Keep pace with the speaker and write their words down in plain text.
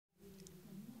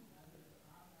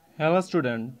Hello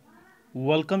student,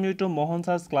 welcome you to Mohan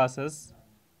Sir's classes.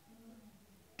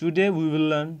 Today we will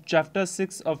learn chapter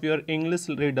 6 of your English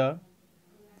reader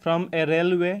from a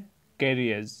railway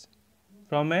carriage.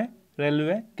 From a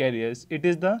railway carriage. It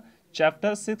is the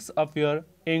chapter 6 of your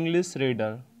English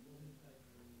reader.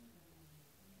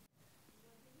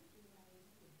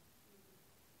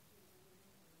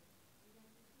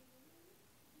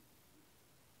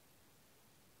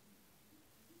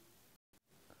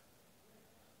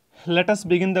 Let us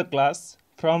begin the class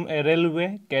from a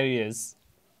railway carriage.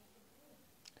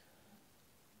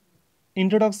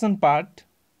 Introduction part.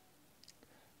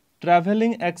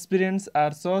 Traveling experience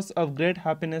are source of great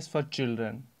happiness for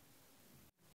children.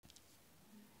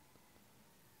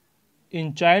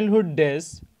 In childhood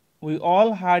days, we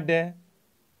all had a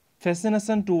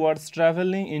fascination towards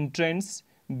traveling in trains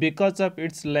because of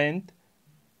its length,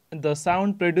 the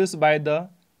sound produced by the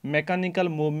mechanical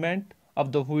movement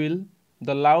of the wheel,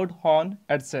 the loud horn,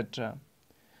 etc.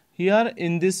 Here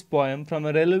in this poem from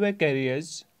a railway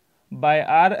carriage by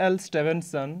R L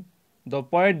Stevenson, the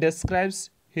poet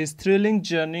describes his thrilling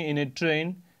journey in a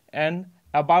train and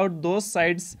about those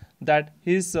sights that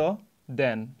he saw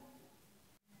then.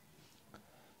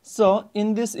 So,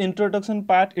 in this introduction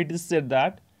part, it is said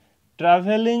that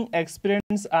traveling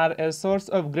experiences are a source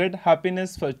of great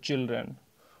happiness for children.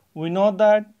 We know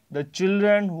that the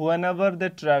children, whenever they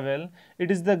travel, it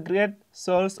is the great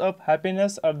source of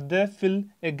happiness, or they feel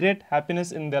a great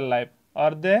happiness in their life,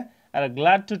 or they are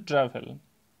glad to travel.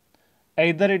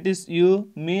 Either it is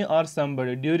you, me, or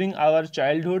somebody during our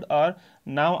childhood or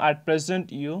now at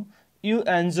present you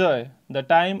enjoy the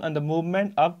time and the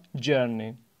movement of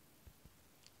journey.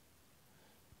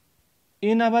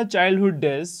 In our childhood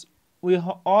days, we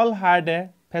all had a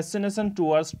fascination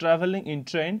towards traveling in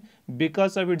train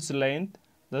because of its length,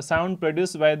 the sound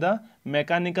produced by the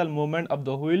mechanical movement of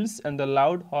the wheels and the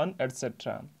loud horn,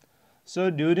 etc. So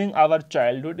during our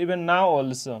childhood, even now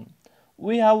also,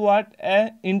 we have what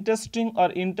a interest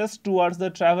towards the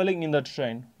traveling in the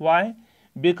train. Why?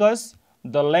 Because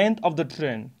the length of the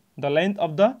train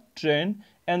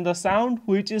and the sound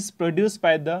which is produced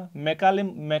by the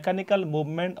mechanical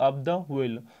movement of the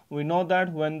wheel. We know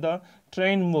that when the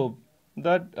train moves,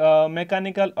 the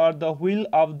mechanical or the wheel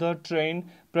of the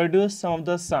train produce some of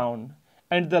the sound,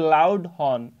 and the loud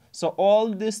horn. So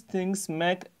all these things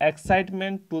make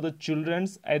excitement to the children,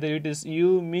 either it is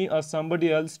you, me, or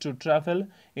somebody else, to travel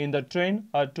in the train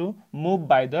or to move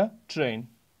by the train.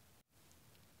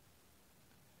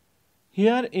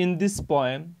 Here in this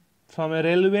poem from a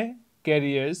railway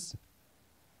carriage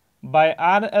by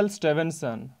R L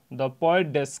Stevenson, the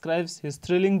poet describes his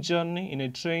thrilling journey in a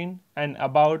train and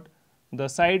about the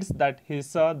sights that he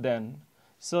saw then.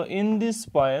 So in this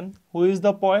poem, who is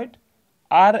the poet?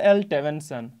 R L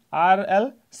Stevenson. R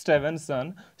L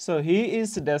Stevenson. So he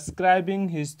is describing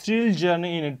his thrill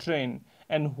journey in a train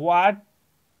and what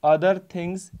other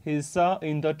things he saw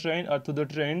in the train or to the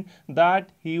train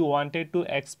that he wanted to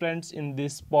express in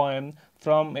this poem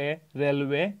from a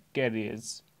railway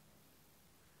carriage.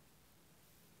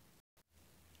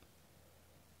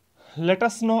 Let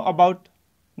us know about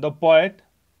the poet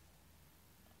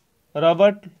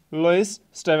Robert Louis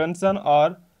Stevenson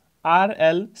or R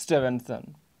L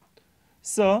Stevenson.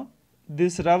 So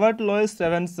this Robert Louis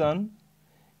Stevenson,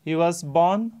 he was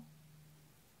born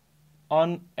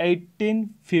on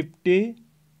 1850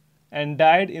 and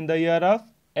died in the year of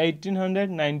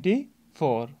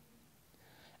 1894.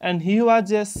 And he was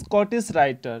a Scottish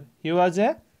writer. He was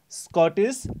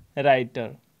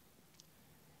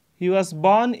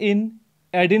born in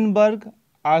Edinburgh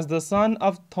as the son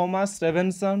of Thomas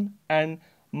Stevenson and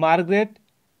Margaret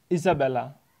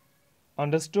Isabella.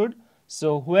 Understood?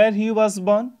 So where he was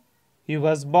born? He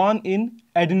was born in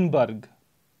Edinburgh.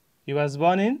 He was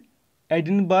born in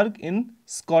Edinburgh in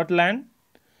Scotland.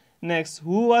 Next,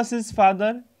 who was his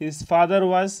father? His father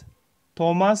was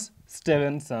Thomas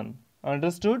Stevenson.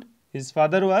 Understood? His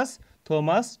father was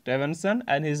Thomas Stevenson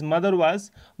and his mother was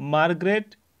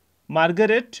Margaret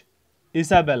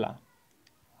Isabella.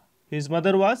 His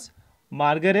mother was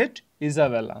Margaret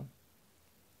Isabella.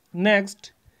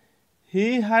 Next,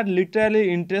 he had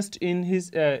literary interest in his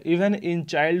even in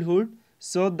childhood,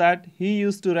 so that he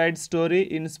used to write story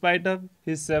in spite of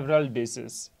his several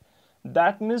diseases.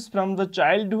 That means from the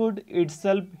childhood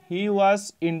itself he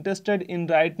was interested in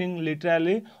writing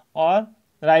literally or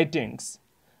writings.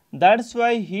 That's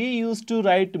why he used to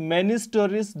write many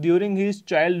stories during his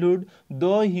childhood,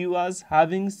 though he was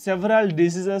having several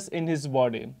diseases in his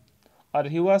body, or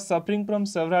he was suffering from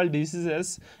several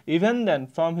diseases. Even then,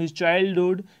 from his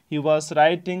childhood, he was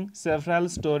writing several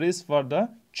stories for the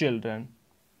children.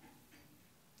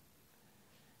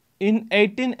 In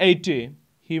 1880,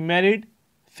 he married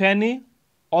Fanny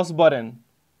Osborne.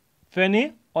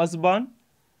 Fanny Osborne,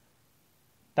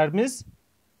 that means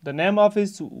the name of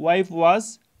his wife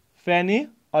was Fanny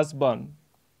Osborne.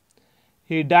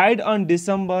 He died on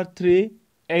December 3,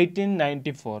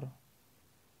 1894.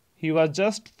 He was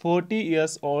just 40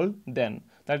 years old then.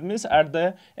 That means at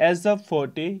the age of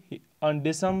 40, on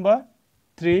December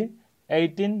 3,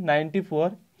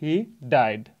 1894, he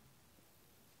died.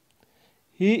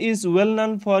 He is well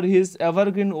known for his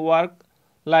evergreen work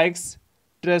like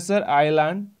Treasure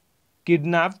Island,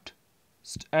 Kidnapped,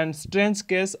 and Strange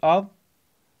Case of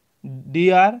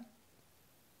Dr.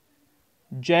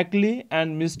 Jekyll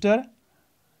and Mr.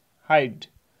 Hyde.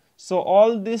 So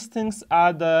all these things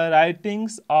are the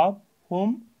writings of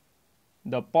whom?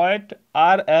 The poet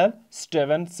R L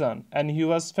Stevenson, and he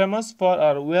was famous for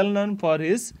or well known for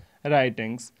his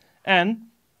writings. And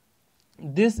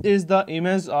this is the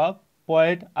image of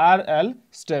poet R L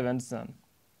Stevenson.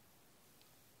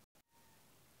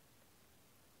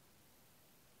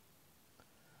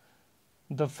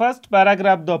 The first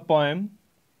paragraph of the poem: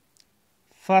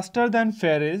 faster than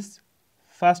fairies,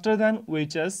 faster than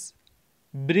witches,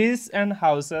 bridges and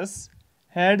houses,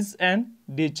 heads and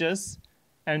ditches,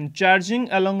 and charging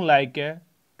along like a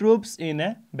troops in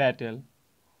a battle.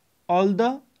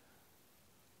 Although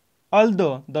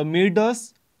the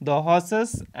meadows, the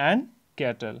horses and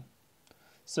cattle.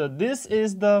 So this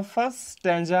is the first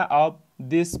stanza of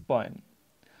this poem.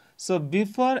 So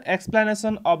before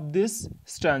explanation of this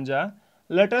stanza,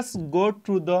 let us go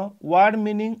through the word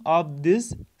meaning of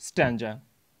this stanza.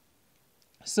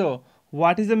 So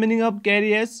what is the meaning of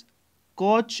carriage?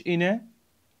 Coach in a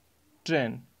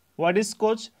train. What is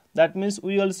coach? That means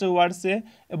we also what say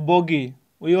a bogie.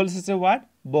 We also say what?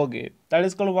 Bogie. That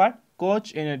is called what?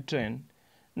 Coach in a train.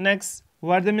 Next,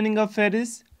 what is the meaning of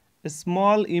fairies? A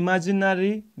small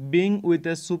imaginary being with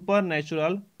a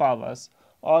supernatural powers.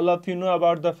 All of you know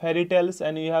about the fairy tales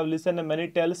and you have listened to many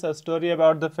tales a story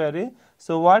about the fairy.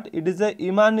 So what? It is a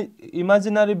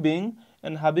imaginary being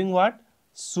and having what?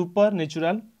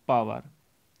 Supernatural power.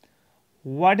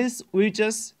 What is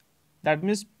witches? That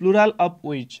means plural of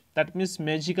witch. That means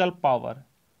magical power.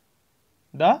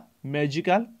 The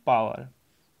magical power.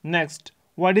 Next,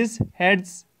 what is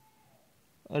heads?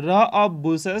 Row of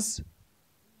bushes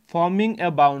forming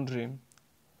a boundary.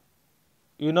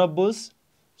 You know bush?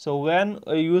 So when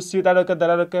you see that okay, there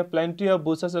are plenty of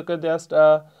bushes, okay, they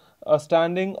are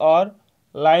standing or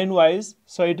line wise,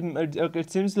 so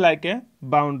it seems like a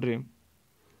boundary.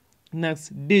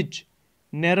 Next, ditch,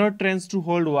 narrow trench to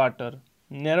hold water.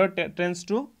 Narrow trench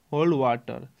to hold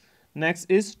water. Next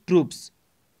is troops.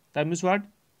 That means what?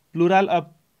 Plural of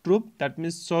troop. That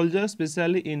means soldiers,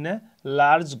 especially in a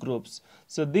large groups.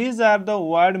 So these are the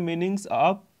word meanings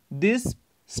of this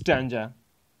stanza.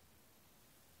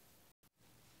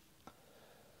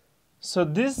 So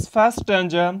this first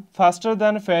stanza: faster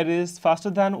than fairies, faster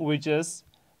than witches,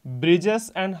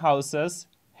 bridges and houses,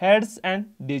 heads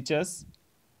and ditches,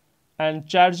 and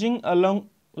charging along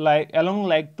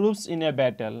like troops in a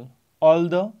battle,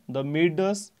 although the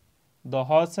meadows, the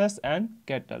horses and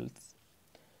cattle.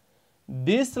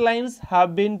 These lines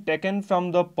have been taken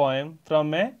from the poem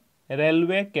From a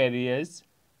Railway Carriage,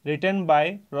 written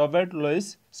by Robert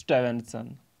Louis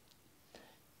Stevenson.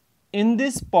 In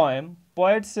this poem,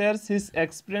 poet shares his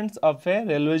experience of a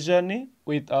railway journey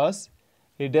with us.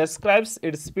 He describes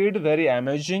its speed very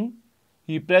amazing.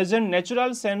 He presents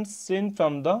natural scenes seen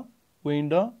from the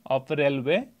window of a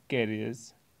railway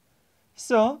carriage.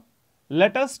 So,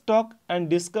 let us talk and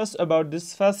discuss about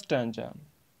this first stanza.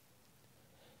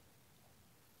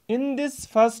 In this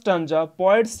first stanza,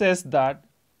 poet says that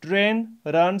train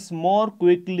runs more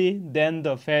quickly than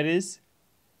the fairies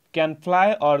can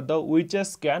fly or the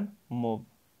witches can move.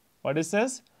 What it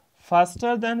says?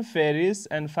 Faster than fairies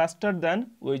and faster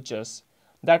than witches.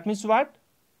 That means what?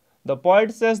 The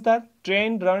poet says that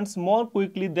train runs more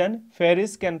quickly than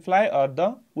fairies can fly or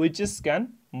the witches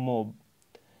can move.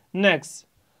 Next,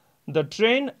 the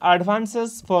train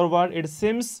advances forward. It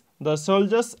seems the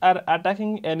soldiers are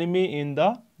attacking enemy in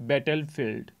the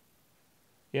battlefield.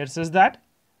 Here says that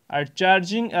are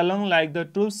charging along like the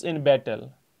troops in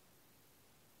battle.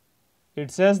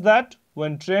 It says that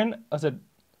when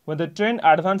the train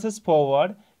advances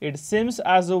forward, it seems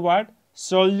as though what?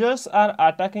 Soldiers are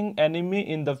attacking enemy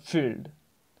in the field.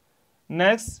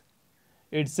 Next,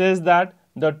 it says that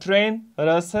the train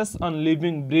rushes on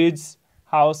leaving bridges,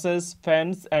 houses,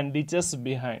 fence and ditches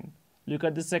behind. Look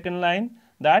at the second line,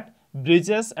 that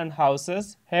bridges and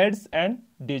houses, heads and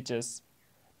ditches.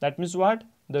 That means what?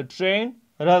 The train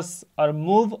rush or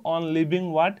move on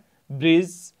leaving what?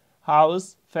 Bridges,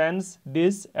 house, fence,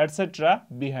 dish, etc.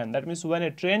 behind. That means when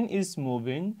a train is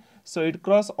moving, so it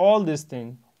crosses all these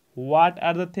things. What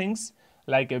are the things?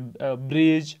 Like a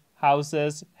bridge,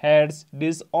 houses, heads,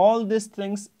 dish, all these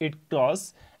things it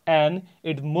crosses, and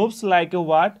it moves like a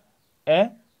what?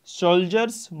 A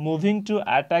soldiers moving to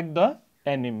attack the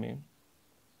enemy.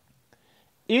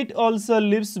 It also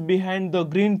leaves behind the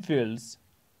green fields.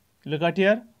 Look at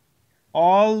here,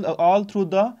 all through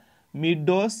the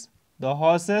meadows, the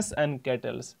horses and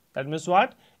cattle. That means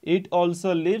what? It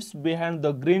also leaves behind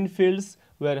the green fields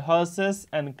where horses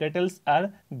and cattle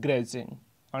are grazing.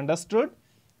 Understood?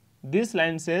 This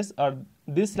line says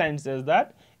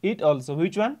that it also,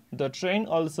 which one? The train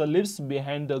also leaves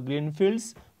behind the green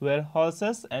fields where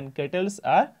horses and cattle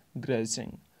are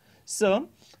grazing. So,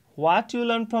 what you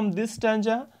learn from this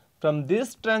stanza? From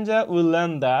this stanza, we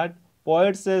learn that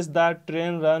poet says that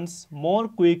train runs more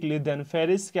quickly than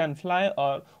fairies can fly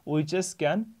or witches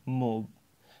can move.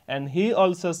 And he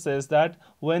also says that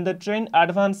when the train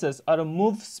advances or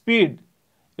moves speed,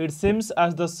 it seems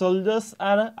as the soldiers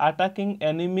are attacking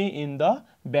enemy in the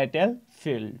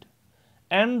battlefield.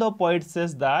 And the poet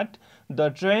says that the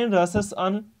train rushes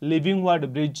on, leaving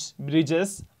what?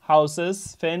 Bridges,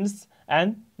 houses, fence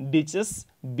and ditches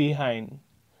behind.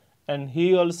 And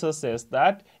he also says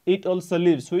that it also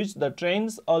leaves, which the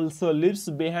trains also leaves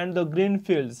behind the green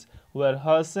fields where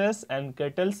horses and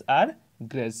cattle are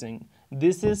grazing.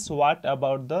 This is what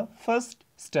about the first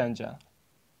stanza.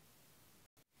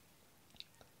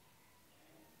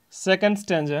 Second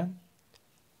stanza.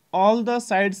 All the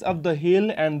sides of the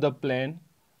hill and the plain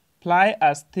fly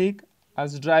as thick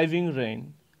as driving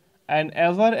rain, and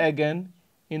ever again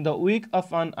in the wink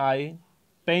of an eye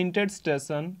painted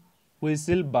station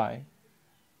whistle by.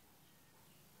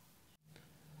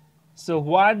 So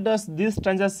what does this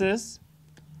stanza says?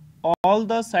 All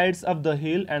the sides of the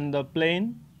hill and the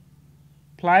plain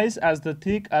flies as the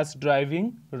thick as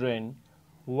driving rain.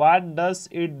 What does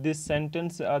it this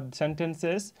sentence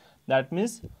says? That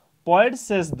means poet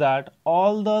says that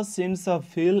all the scenes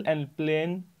of hill and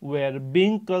plain were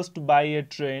being crossed by a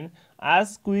train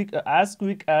as quick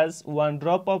as one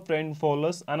drop of rain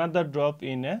follows another drop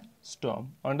in a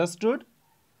storm. Understood?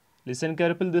 Listen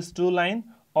carefully this two line.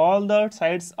 All the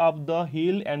sides of the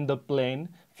hill and the plain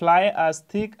fly as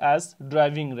thick as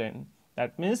driving rain.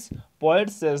 That means poet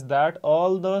says that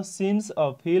all the scenes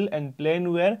of hill and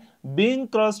plain were being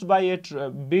crossed by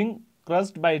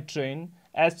train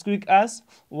as quick as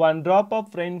one drop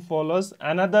of rain follows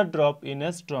another drop in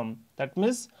a storm. That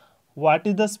means what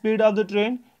is the speed of the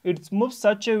train? It moves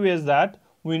such a way that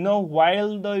we know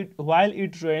while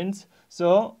it rains,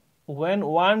 so when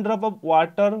one drop of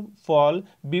water fall,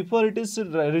 before it is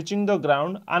reaching the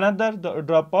ground, another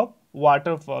drop of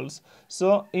water falls.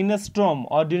 So in a storm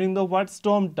or during the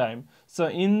storm time. So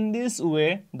in this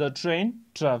way the train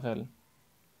travel.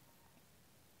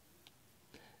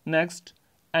 Next,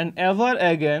 and ever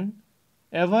again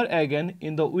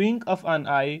in the wink of an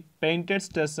eye painted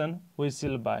station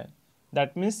whistle by.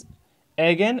 That means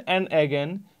again and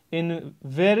again in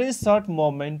very short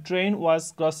moment train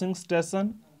was crossing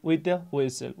station with a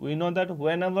whistle. We know that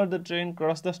whenever the train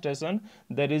crosses the station,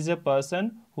 there is a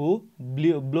person who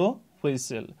blow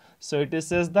whistle. So it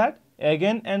says that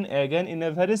again and again in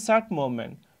a very short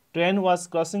moment, train was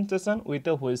crossing station with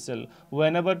a whistle.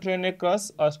 Whenever train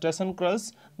cross or station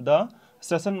cross, the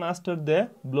station master they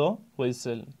blow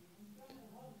whistle.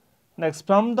 Next,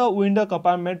 from the window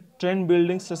compartment, train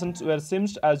building stations were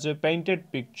seemed as a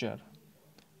painted picture.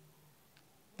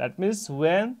 That means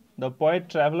when the poet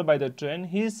traveled by the train,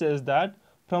 he says that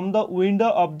from the window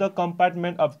of the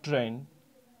compartment of train.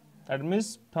 That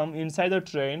means from inside the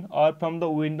train or from the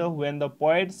window, when the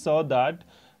poet saw that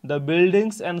the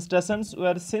buildings and stations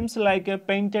were seems like a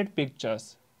painted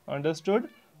pictures. Understood?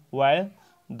 While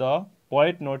the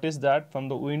poet noticed that from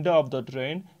the window of the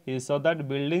train, he saw that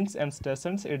buildings and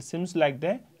stations, it seems like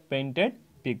the painted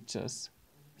pictures.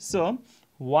 So,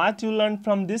 what you learned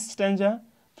from this stanza?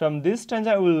 From this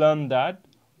stanza, we will learn that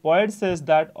poet says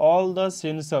that all the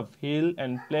scenes of hill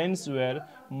and plains were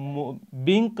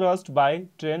being crossed by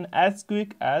train as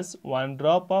quick as one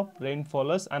drop of rain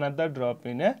follows another drop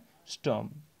in a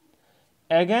storm.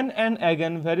 Again and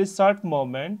again, very short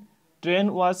moment,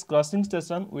 train was crossing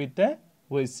station with a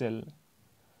whistle.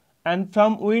 And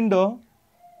from window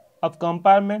of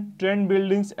compartment, train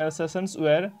buildings and stations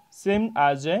were seen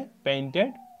as a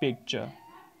painted picture.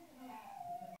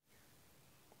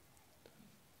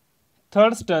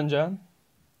 Third stanza.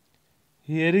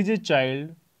 Here is a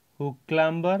child who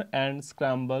clambers and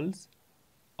scrambles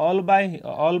all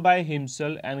by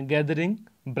himself and gathering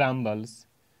brambles.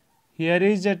 Here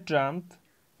is a tramp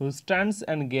who stands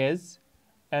and gazes,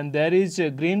 and there is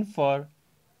a green for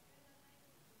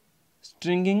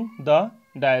stringing the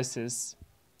diocese.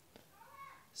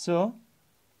 So,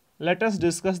 let us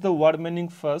discuss the word meaning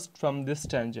first from this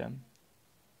stanza.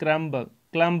 Clamber.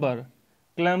 Clamber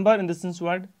in the sense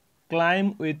word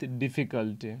climb with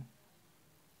difficulty.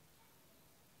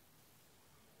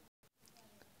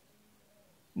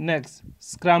 Next,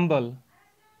 scramble.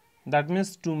 That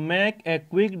means to make a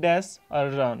quick dash or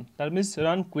run. That means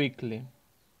run quickly.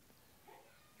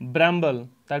 Bramble.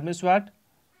 That means what?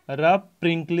 Rough,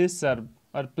 prickly shrub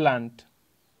or plant.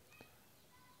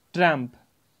 Tramp.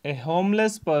 A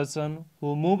homeless person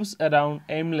who moves around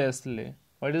aimlessly.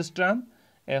 What is tramp?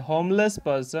 A homeless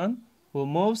person who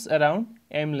moves around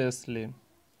aimlessly.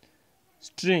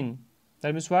 String.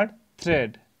 That means what?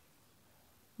 Thread.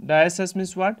 Diocese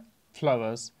means what?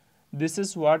 Flowers. This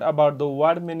is what about the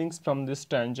word meanings from this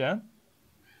stanza.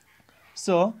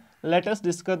 So, let us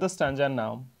discuss the stanza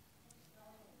now.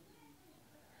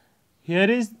 Here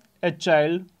is a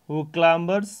child who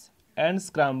clambers and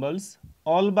scrambles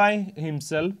all by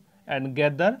himself and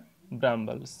gather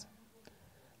brambles.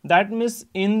 That means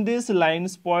in these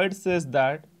lines, poet says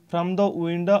that from the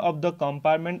window of the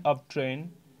compartment of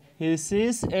train, he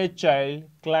sees a child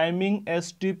climbing a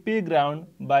steepy ground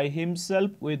by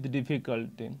himself with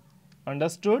difficulty.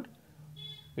 Understood?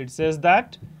 It says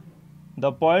that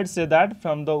the poet says that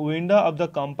from the window of the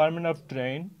compartment of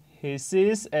train, he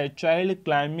sees a child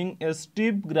climbing a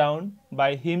steep ground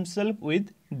by himself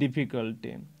with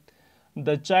difficulty.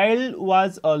 The child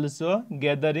was also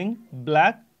gathering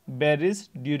blackberries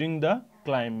during the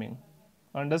climbing.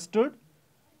 Understood?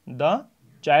 The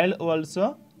child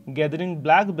also gathering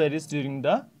blackberries during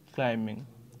the climbing.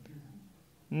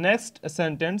 Next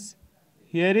sentence.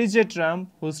 Here is a tramp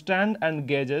who stands and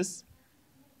gazes,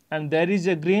 and there is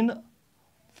a green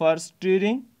for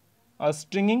stringing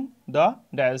the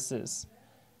diocese.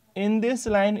 In this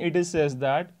line, it says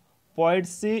that poet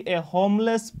see a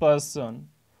homeless person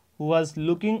who was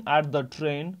looking at the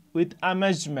train with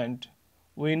amazement.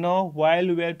 We know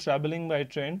while we are traveling by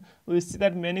train, we see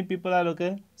that many people are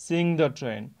seeing the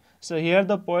train. So here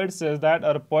the poet says that,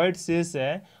 or poet sees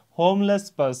a homeless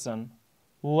person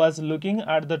who was looking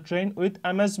at the train with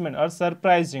amazement or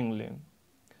surprisingly.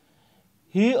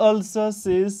 He also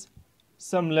sees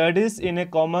some ladies in a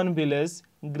common village,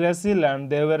 grassy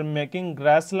land. They were making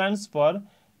grasslands for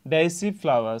daisy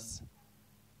flowers.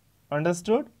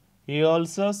 Understood? He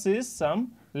also sees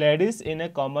some ladies in a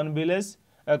common village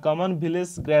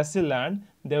grassy land.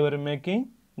 They were making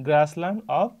grassland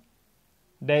of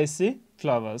daisy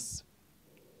flowers.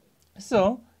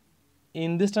 So,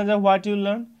 in this stanza, what you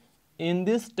learn? In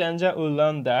this stanza, we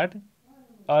learn that,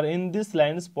 or in this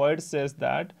lines, poet says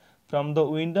that from the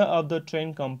window of the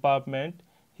train compartment,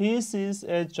 he sees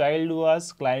a child who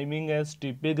was climbing a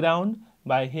steepy ground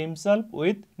by himself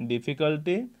with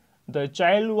difficulty. The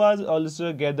child was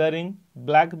also gathering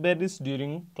blackberries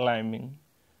during climbing.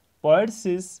 Poet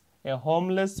sees a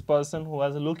homeless person who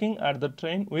was looking at the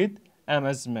train with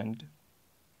amazement.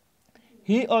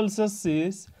 He also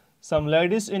sees some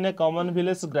ladies in a common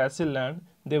village grassy land.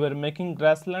 They were making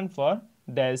grassland for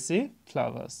daisy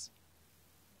flowers.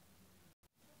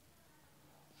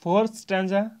 Fourth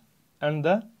stanza and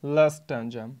the last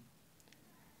stanza.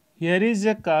 Here is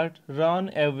a cart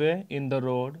run away in the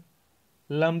road,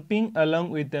 lumping along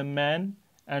with a man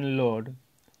and load.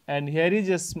 And here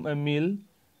is a mill,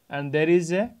 and there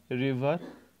is a river,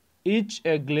 each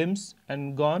a glimpse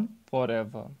and gone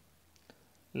forever.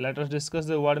 Let us discuss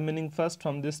the word meaning first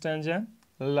from this stanza.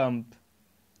 Lump.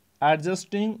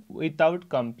 Adjusting without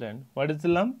complaint. What is the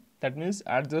lump? That means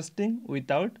adjusting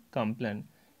without complaint.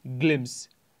 Glimpse.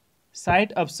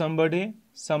 Sight of somebody,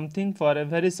 something for a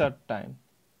very short time.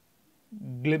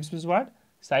 Glimpse means what?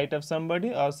 Sight of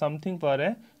somebody or something for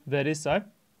a very short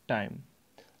time.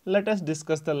 Let us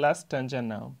discuss the last stanza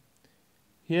now.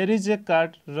 Here is a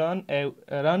cart run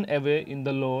away in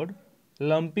the load,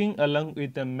 lumping along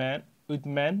with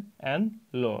man and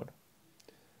load.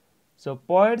 So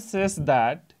poet says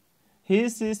that he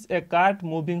sees a cart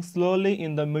moving slowly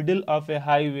in the middle of a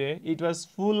highway. It was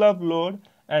full of load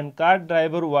and cart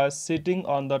driver was sitting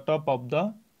on the top of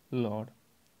the load.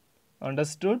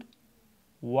 Understood?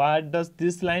 What does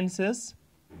this line says?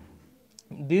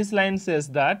 This line says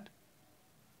that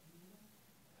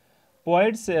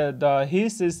poet says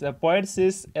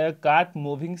a cart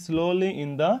moving slowly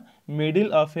in the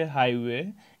middle of a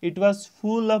highway. It was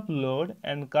full of load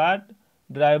and cart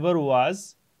driver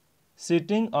was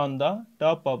sitting on the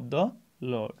top of the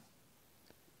load.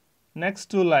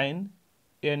 Next two line,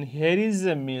 and here is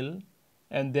a mill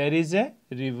and there is a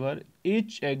river,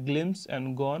 each a glimpse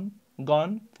and gone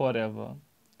gone forever.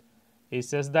 He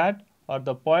says that, or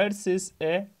the poet sees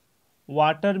a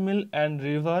watermill and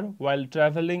river while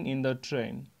traveling in the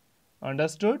train.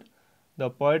 Understood? The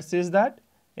poet says that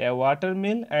a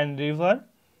watermill and river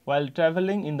while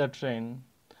traveling in the train.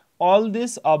 All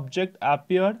these objects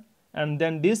appeared and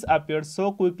then disappeared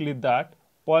so quickly that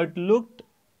poet looked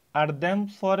at them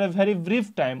for a very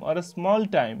brief time or a small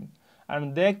time,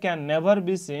 and they can never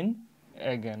be seen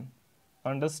again.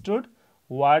 Understood?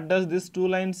 What does this two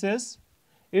lines says?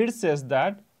 It says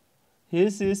that he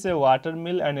sees a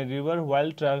watermill and a river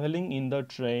while traveling in the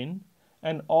train,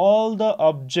 and all the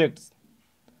objects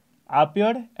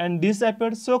appeared and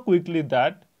disappeared so quickly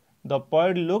that the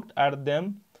poet looked at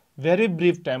them very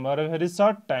brief time or a very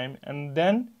short time, and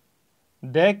then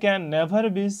they can never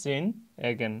be seen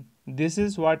again. This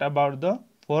is what about the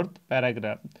fourth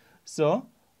paragraph. So,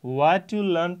 what you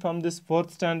learn from this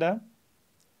fourth stanza?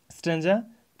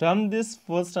 From this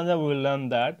fourth stanza, we will learn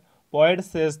that poet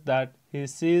says that he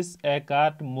sees a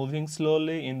cart moving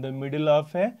slowly in the middle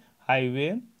of a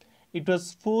highway. It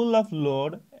was full of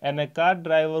load, and a cart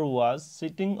driver was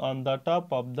sitting on the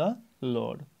top of the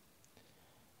load.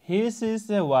 He sees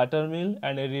a watermill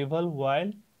and a river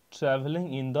while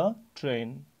traveling in the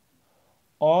train.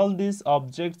 All these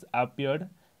objects appeared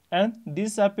and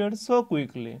disappeared so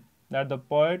quickly that the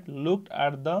poet looked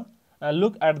at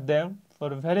them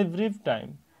for a very brief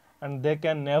time, and they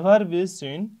can never be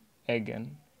seen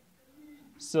again.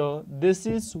 So this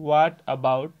is what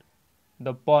about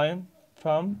the poem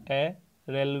from a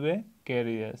railway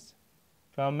carriage.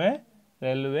 From a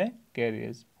railway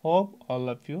carriage. Hope all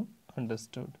of you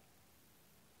understood.